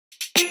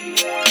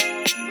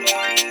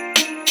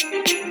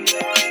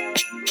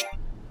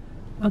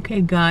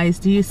Okay guys,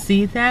 do you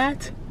see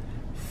that?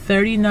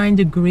 39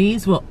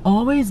 degrees will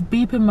always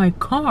beep in my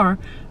car,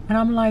 and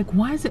I'm like,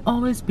 why does it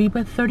always beep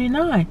at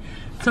 39?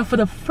 So for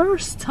the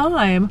first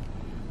time,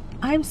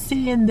 I'm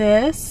seeing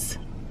this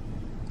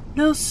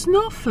little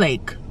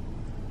snowflake.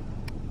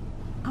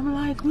 I'm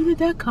like, where did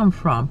that come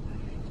from?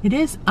 It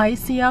is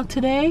icy out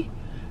today,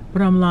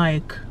 but I'm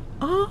like,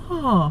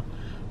 oh.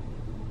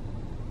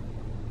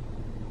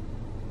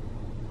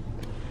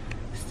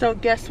 So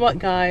guess what,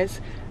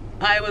 guys?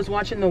 I was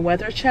watching the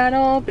Weather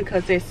Channel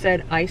because they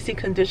said icy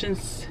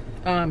conditions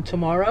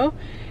tomorrow,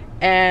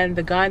 and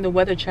the guy in the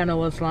Weather Channel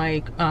was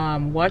like,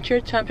 watch your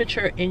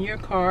temperature in your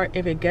car.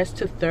 If it gets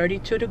to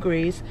 32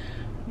 degrees,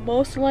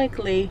 most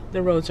likely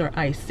the roads are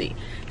icy.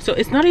 So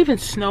it's not even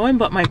snowing,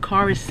 but my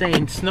car is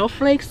saying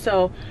snowflakes,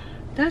 so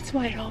that's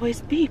why it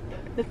always beep.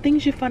 The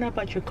things you find out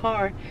about your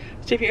car.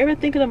 So if you're ever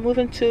thinking of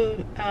moving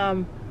to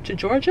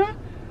Georgia,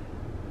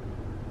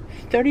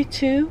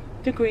 32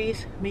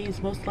 degrees means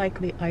most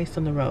likely ice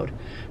on the road.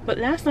 But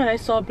last night I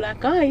saw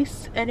black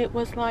ice and it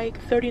was like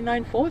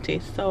 39, 40,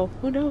 so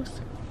who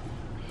knows.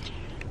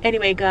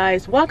 Anyway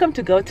guys, welcome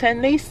to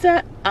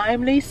GO10LISA.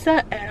 I'm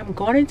Lisa and I'm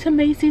going into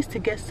Macy's to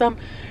get some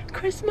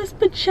Christmas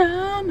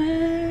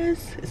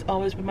pajamas. It's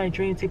always been my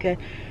dream to get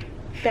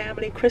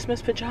family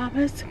Christmas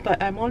pajamas,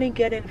 but I'm only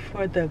getting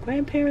for the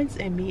grandparents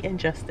and me and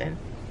Justin.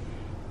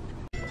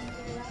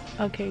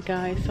 Okay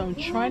guys, so I'm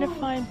trying to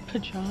find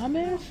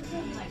pajamas,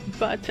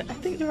 but I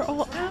think they're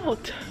all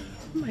out.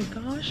 Oh my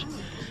gosh.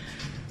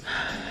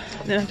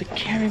 Then I have to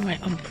carry my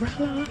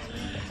umbrella.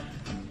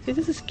 See,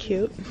 this is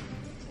cute.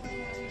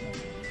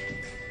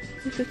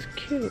 This is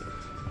cute.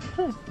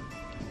 Huh.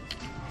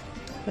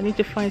 I need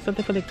to find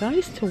something for the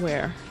guys to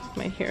wear.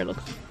 My hair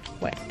looks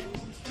wet.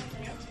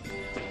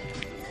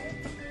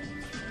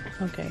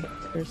 Okay,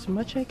 there's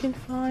much I can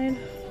find.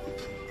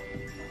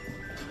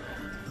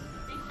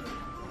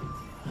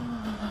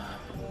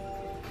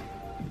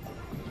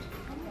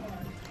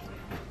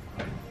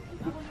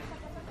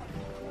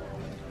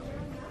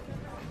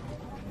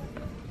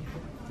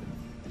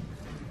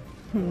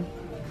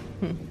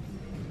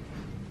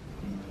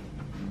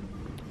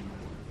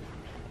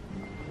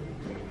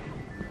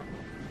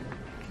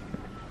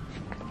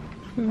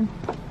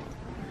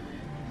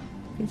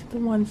 These are the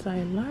ones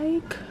I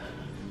like.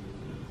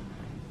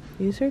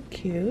 These are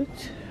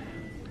cute.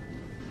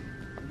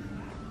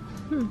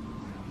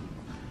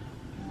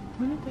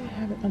 Why did they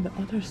have it on the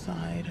other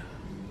side?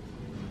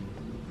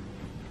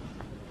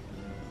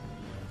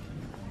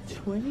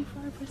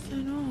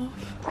 25%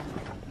 off.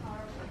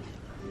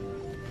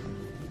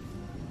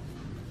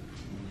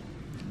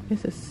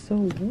 This is so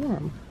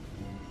warm.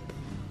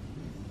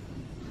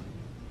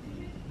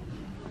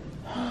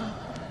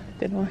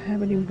 They don't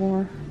have any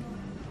more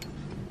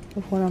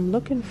of what I'm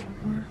looking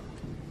for.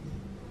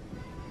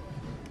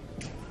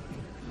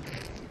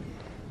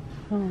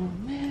 Oh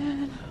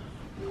man.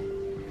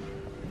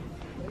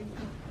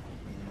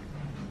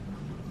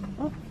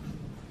 Oh.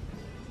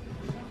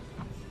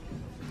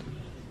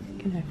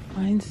 Can I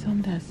find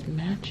some that's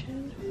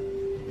matching?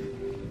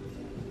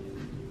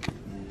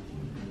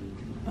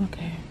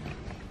 Okay.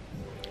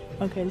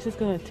 Okay, this is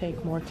gonna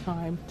take more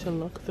time to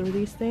look through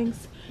these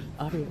things.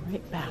 I'll be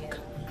right back.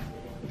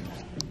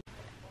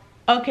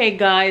 Okay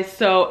guys,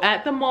 so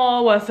at the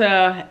mall was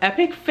a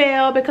epic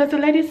fail because the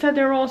lady said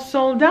they're all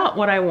sold out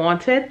what I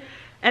wanted,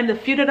 and the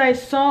few that I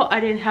saw,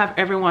 I didn't have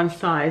everyone's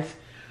size.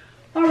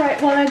 All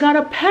right, well I got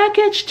a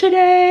package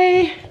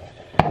today.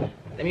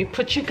 Let me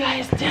put you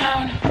guys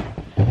down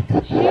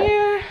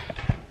here.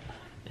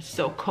 It's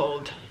so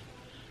cold.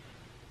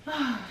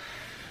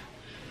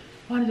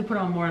 Wanted to put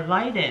on more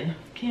lighting.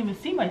 Can't even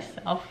see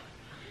myself.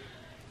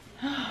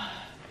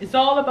 It's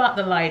all about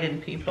the lighting,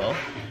 people.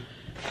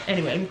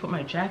 Anyway, let me put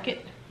my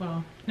jacket.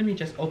 Well, let me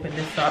just open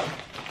this up.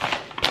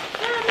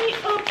 Let me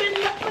open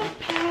up my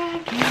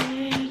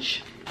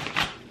package.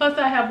 Plus,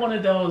 I have one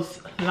of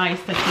those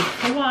lights that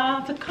takes a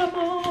while to come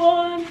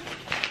on.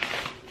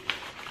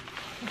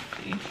 Let's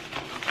see.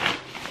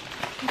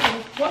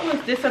 Okay, what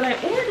was this that I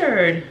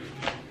ordered?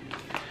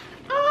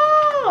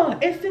 Oh,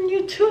 it's the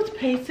new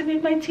toothpaste to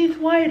make my teeth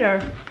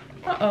whiter.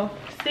 Uh-oh,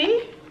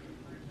 see?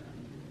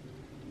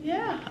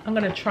 Yeah, I'm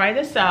gonna try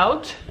this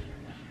out.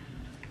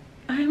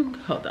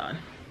 Hold on.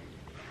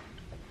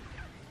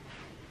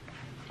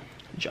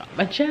 Drop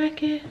my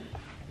jacket.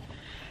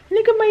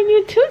 Look at my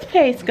new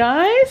toothpaste,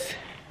 guys.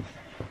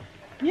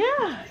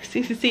 Yeah,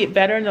 see it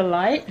better in the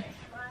light.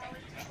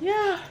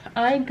 Yeah,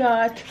 I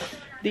got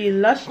the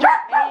Luster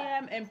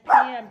AM and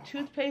PM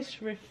toothpaste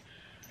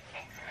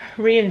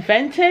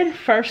reinvented.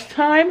 First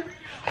time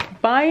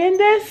buying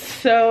this.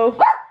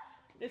 So,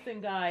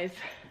 listen, guys.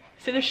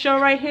 See the show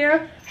right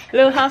here?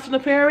 Little House on the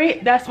Prairie?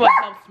 That's what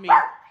helps me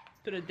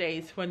through the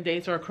days when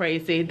days are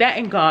crazy. That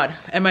and God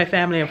and my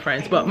family and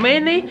friends. But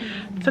mainly,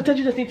 sometimes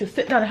you just need to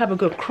sit down and have a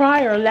good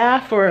cry or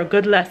laugh or a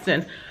good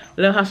lesson.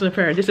 Little House on the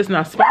Prairie. This is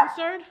not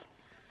sponsored,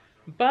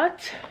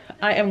 but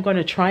I am going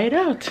to try it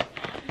out.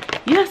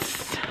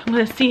 Yes, I'm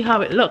going to see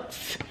how it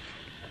looks.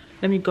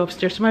 Let me go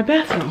upstairs to my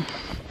bathroom.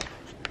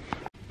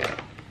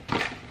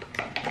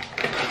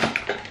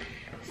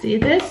 See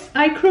this?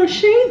 I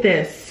crocheted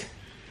this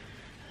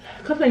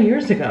a couple of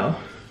years ago.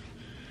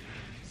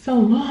 So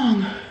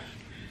long.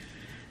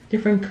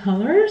 Different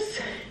colors.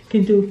 You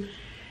can do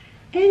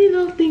any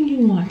little thing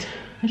you want.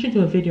 I should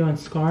do a video on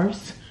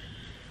scarves.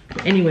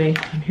 But anyway,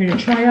 I'm here to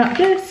try out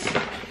this.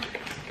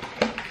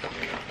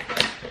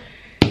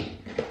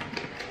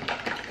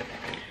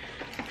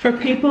 For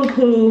people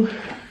who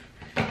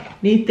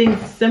need things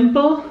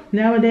simple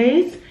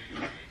nowadays,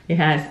 it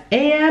has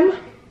AM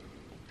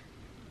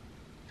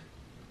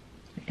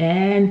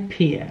and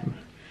PM.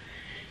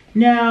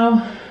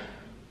 Now,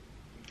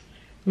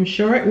 I'm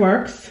sure it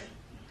works,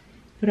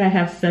 but I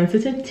have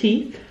sensitive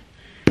teeth.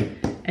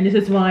 And this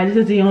is why this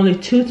is the only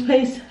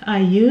toothpaste I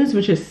use,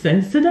 which is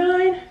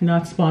Sensodyne,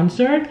 not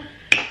sponsored.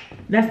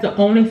 That's the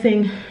only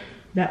thing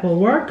that will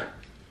work.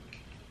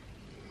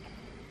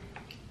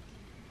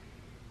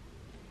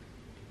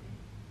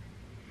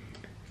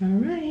 All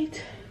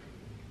right.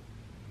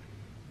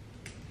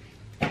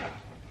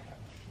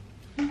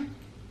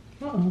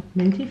 Uh-oh,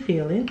 minty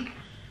feeling.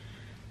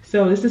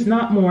 So this is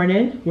not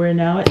morning. We're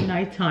now at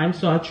nighttime,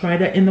 so I'll try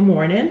that in the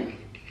morning.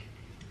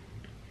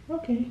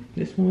 Okay,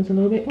 this one was a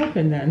little bit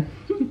open then.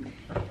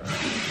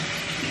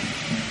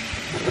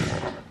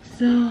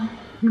 So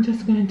I'm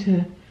just going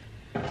to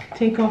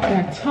take off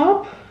that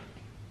top.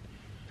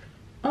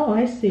 Oh,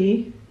 I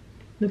see.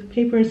 The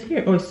paper is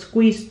here, or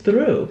squeezed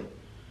through.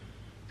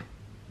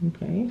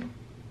 Okay,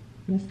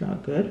 that's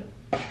not good.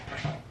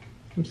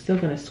 I'm still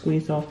gonna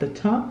squeeze off the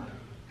top,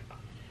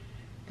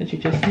 because you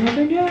just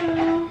never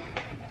know.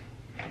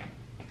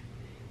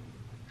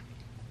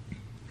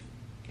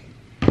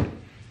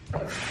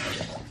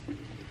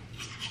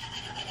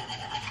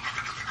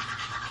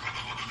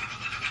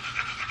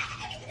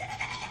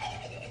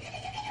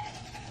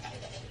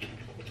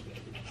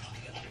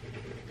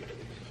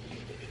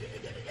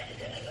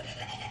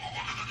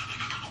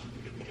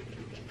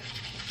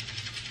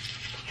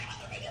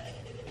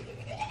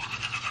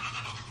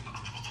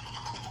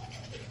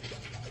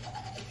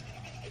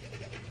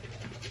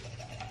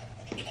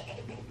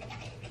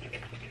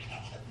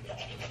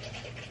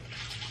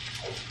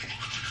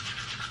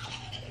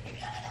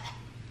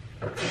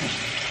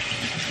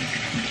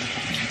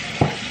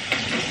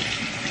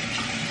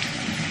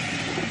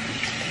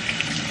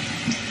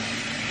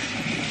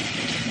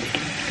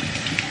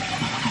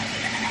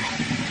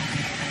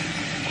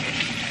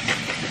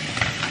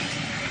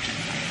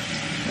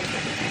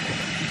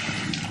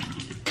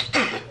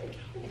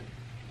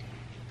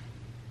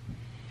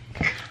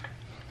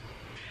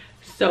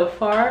 So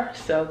far,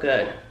 so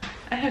good.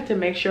 I have to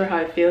make sure how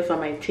it feels on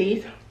my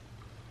teeth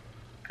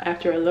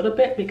after a little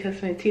bit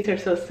because my teeth are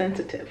so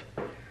sensitive.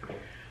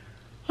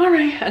 All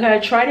right, I gotta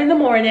try it in the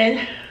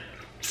morning.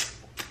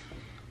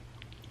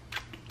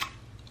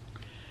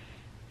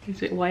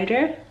 Is it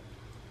whiter?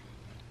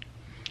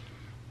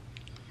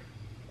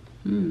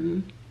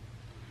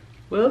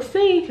 We'll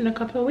see in a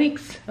couple of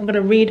weeks. I'm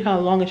gonna read how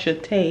long it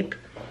should take.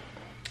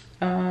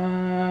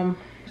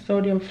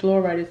 Sodium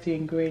fluoride is the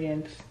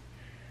ingredients.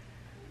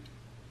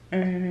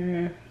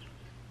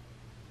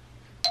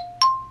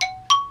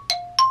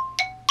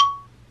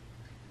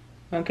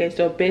 Okay,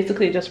 so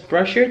basically just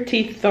brush your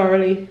teeth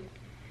thoroughly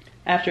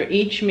after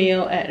each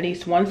meal at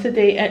least once a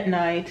day at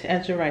night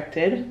as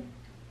directed.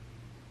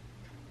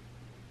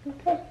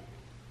 Okay.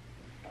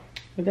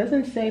 It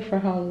doesn't say for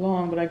how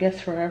long, but I guess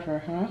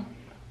forever, huh?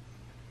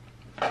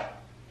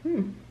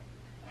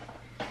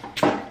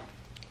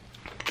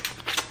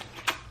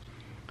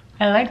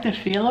 I like the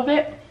feel of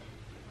it.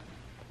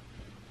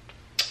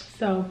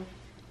 So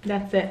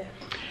that's it.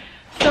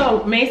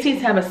 So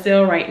Macy's have a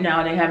sale right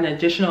now. They have an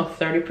additional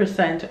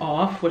 30%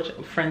 off, which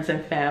friends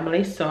and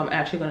family. So I'm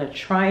actually going to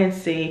try and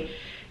see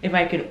if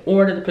I can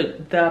order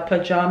the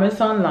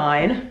pajamas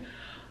online.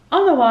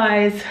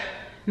 Otherwise,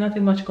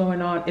 nothing much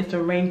going on. It's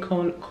a rain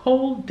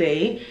cold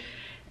day,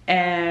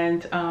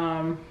 and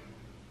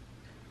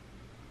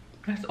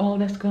that's all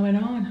that's going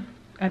on.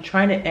 I'm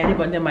trying to edit,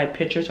 but then my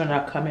pictures are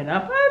not coming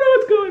up. I don't know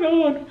what's going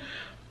on,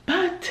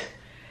 but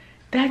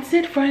that's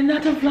it for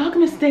another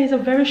Vlogmas day. It's a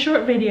very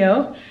short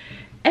video.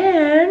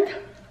 And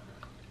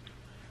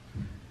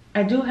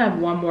I do have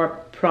one more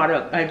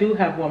product. I do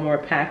have one more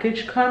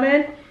package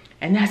coming.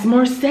 And that's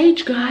more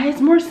sage,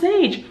 guys. More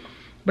sage.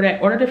 But I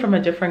ordered it from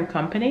a different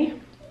company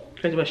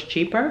because it was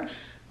cheaper.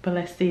 But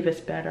let's see if it's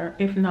better.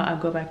 If not, I'll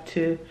go back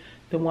to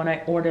the one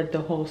I ordered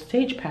the whole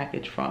sage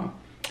package from.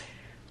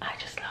 I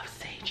just love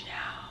sage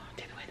now.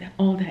 Take away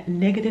all that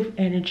negative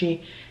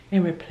energy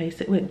and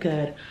replace it with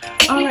good.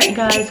 All right,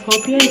 guys,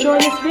 hope you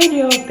enjoyed this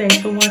video. Thanks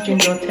for watching.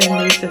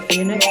 GO10LISA. See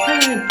you next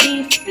time.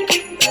 Peace.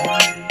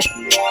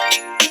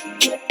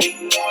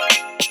 Bye.